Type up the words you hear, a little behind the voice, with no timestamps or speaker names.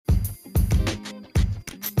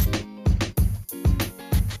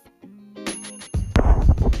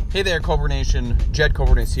Hey there, Cobra Nation. Jed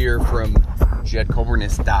Coburness here from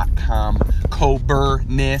JedCoburness.com.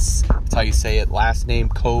 Coburness. That's how you say it. Last name,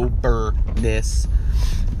 Coburness.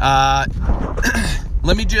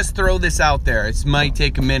 Let me just throw this out there. It might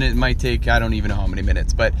take a minute. It might take, I don't even know how many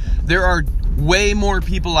minutes. But there are way more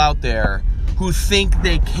people out there who think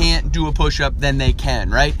they can't do a push-up than they can,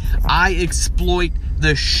 right? I exploit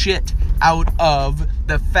the shit out of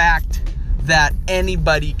the fact that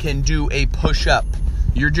anybody can do a push-up.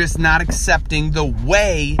 You're just not accepting the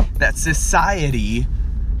way that society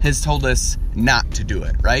has told us not to do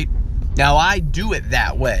it, right? Now, I do it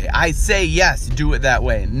that way. I say, yes, do it that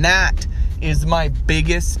way. And that is my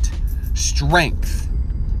biggest strength.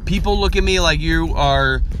 People look at me like you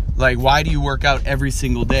are, like, why do you work out every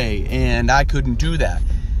single day? And I couldn't do that.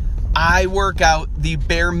 I work out the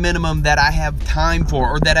bare minimum that I have time for,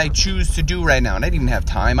 or that I choose to do right now. And I didn't even have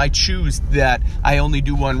time. I choose that I only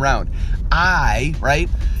do one round. I,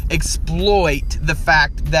 exploit the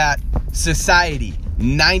fact that society,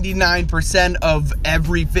 99% of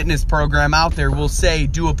every fitness program out there will say,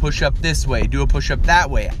 do a push-up this way, do a push-up that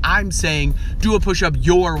way. I'm saying, do a push-up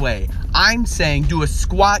your way. I'm saying, do a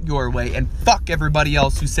squat your way, and fuck everybody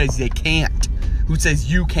else who says they can't, who says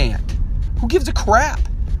you can't. Who gives a crap,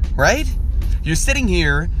 right? You're sitting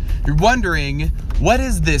here, you're wondering, what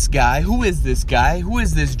is this guy? Who is this guy? Who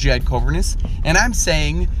is this Jed Coburness? And I'm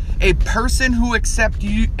saying, a person who accepts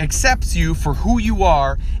you for who you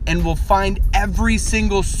are and will find every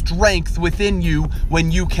single strength within you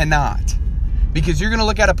when you cannot. Because you're going to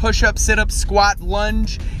look at a push-up, sit-up, squat,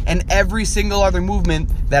 lunge, and every single other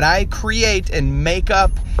movement that I create and make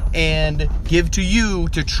up and give to you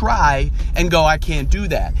to try and go, I can't do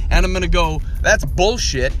that. And I'm going to go, that's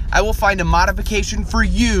bullshit. I will find a modification for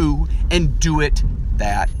you and do it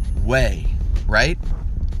that way, right?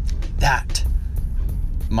 That,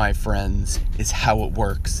 my friends, is how it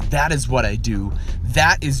works. That is what I do.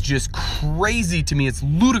 That is just crazy to me. It's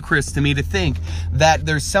ludicrous to me to think that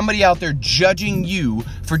there's somebody out there judging you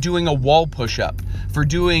for doing a wall push-up, for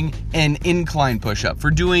doing an incline push-up, for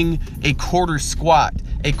doing a quarter squat,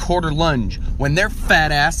 a quarter lunge, when their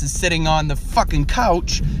fat ass is sitting on the fucking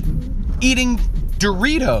couch eating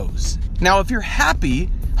Doritos. Now, if you're happy,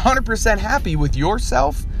 100% happy with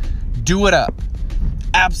yourself, do it up.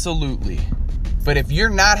 Absolutely. But if you're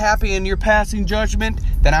not happy in your passing judgment,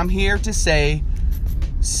 then I'm here to say,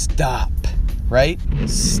 stop, right?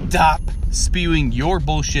 Stop spewing your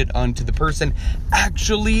bullshit onto the person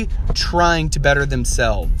actually trying to better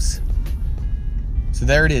themselves. So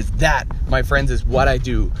there it is. That, my friends, is what I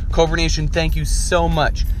do. Cobra Nation, thank you so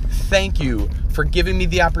much. Thank you for giving me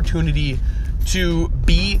the opportunity to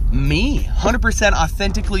be me, 100%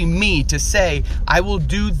 authentically me, to say, I will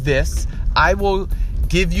do this, I will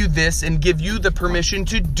give you this, and give you the permission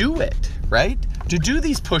to do it, right? To do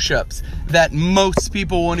these push-ups that most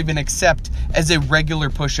people won't even accept as a regular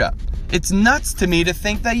push-up. It's nuts to me to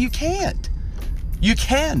think that you can't. You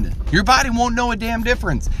can. Your body won't know a damn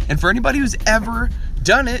difference. And for anybody who's ever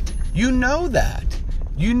done it, you know that.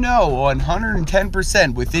 You know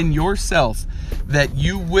 110% within yourself that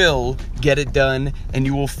you will get it done and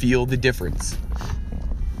you will feel the difference.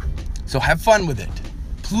 So have fun with it.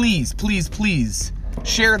 Please, please, please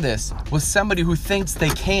share this with somebody who thinks they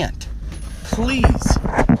can't. Please.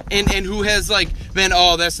 And who has man,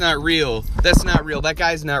 oh, that's not real. That's not real. That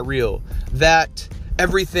guy's not real. That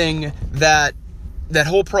everything, that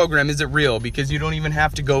whole program isn't real because you don't even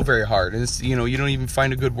have to go very hard. And you don't even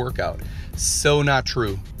find a good workout. So not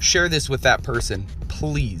true. Share this with that person,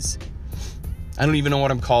 please. I don't even know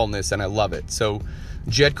what I'm calling this, and I love it. So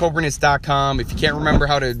JedCoburness.com. If you can't remember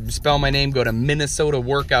how to spell my name, go to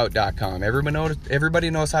MinnesotaWorkout.com. Everybody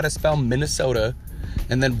knows how to spell Minnesota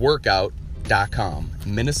and then workout.com.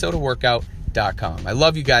 MinnesotaWorkout.com. I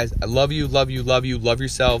love you guys. I love you, love you, love you. Love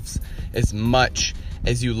yourselves as much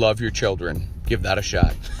as you love your children. Give that a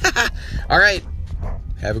shot. All right.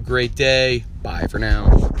 Have a great day. Bye for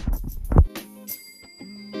now.